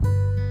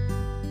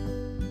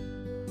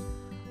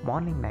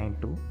Morning 9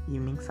 to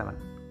evening 7.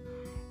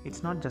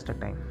 It's not just a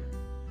time.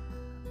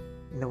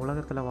 இந்த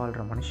உலகத்தில்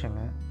வாழ்கிற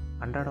மனுஷங்க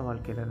அன்றாட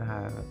வாழ்க்கையில்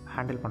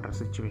ஹேண்டில் பண்ணுற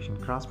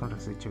சுச்சுவேஷன், க்ராஸ் பண்ணுற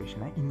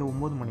சுச்சுவேஷனை இந்த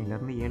 9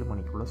 மணிலேருந்து 7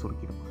 மணிக்குள்ளே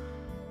சுருக்கிடும்.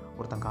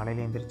 ஒருத்தன்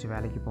காலையில் எழுந்திரிச்சு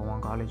வேலைக்கு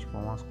போவான், காலேஜ்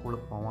போவான்,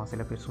 ஸ்கூலுக்கு போவான்,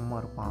 சில பேர் சும்மா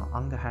இருப்பான்.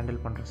 அங்கே ஹேண்டில்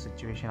பண்ணுற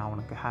சுச்சுவேஷன்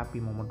அவனுக்கு ஹாப்பி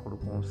மூமெண்ட்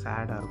கொடுக்கும்,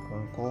 சேடாக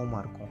இருக்கும், கோவமாக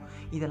இருக்கும்.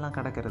 இதெல்லாம்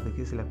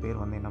கடக்கிறதுக்கு சில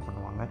பேர் என்ன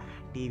பண்ணுவாங்க,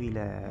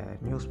 டிவியில்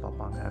நியூஸ்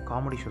பார்ப்பாங்க,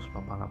 காமெடி ஷோஸ்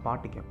பார்ப்பாங்க,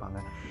 பாட்டு கேட்பாங்க.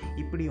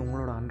 இப்படி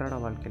உங்களோட அன்றாட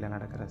வாழ்க்கையில்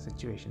நடக்கிற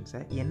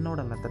சுச்சுவேஷன்ஸை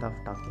என்னோட மெத்தட்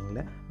ஆஃப்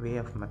டாக்கிங்கில், வே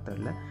ஆஃப்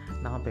மெத்தடில்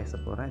நான் பேச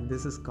போகிறேன்.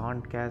 This is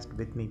Concast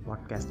with me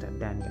podcaster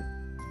Daniel.